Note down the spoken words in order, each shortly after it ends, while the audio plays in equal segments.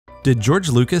Did George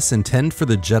Lucas intend for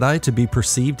the Jedi to be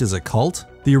perceived as a cult?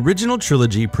 The original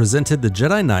trilogy presented the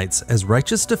Jedi Knights as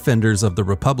righteous defenders of the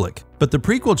Republic, but the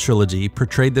prequel trilogy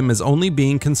portrayed them as only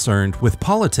being concerned with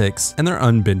politics and their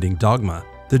unbending dogma.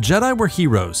 The Jedi were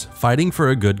heroes, fighting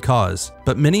for a good cause,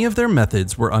 but many of their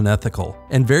methods were unethical,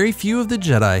 and very few of the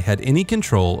Jedi had any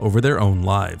control over their own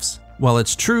lives. While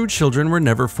it's true children were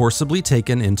never forcibly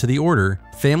taken into the Order,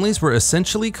 families were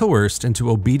essentially coerced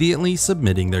into obediently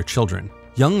submitting their children.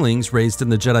 Younglings raised in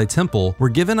the Jedi Temple were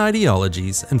given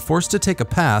ideologies and forced to take a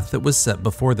path that was set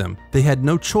before them. They had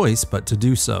no choice but to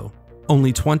do so.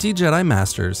 Only 20 Jedi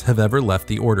Masters have ever left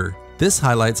the Order. This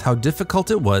highlights how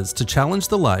difficult it was to challenge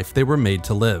the life they were made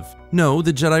to live. No,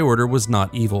 the Jedi Order was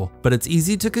not evil, but it's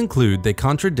easy to conclude they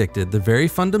contradicted the very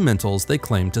fundamentals they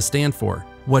claimed to stand for.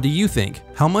 What do you think?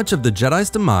 How much of the Jedi's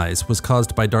demise was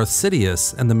caused by Darth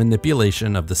Sidious and the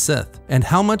manipulation of the Sith? And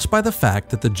how much by the fact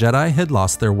that the Jedi had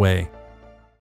lost their way?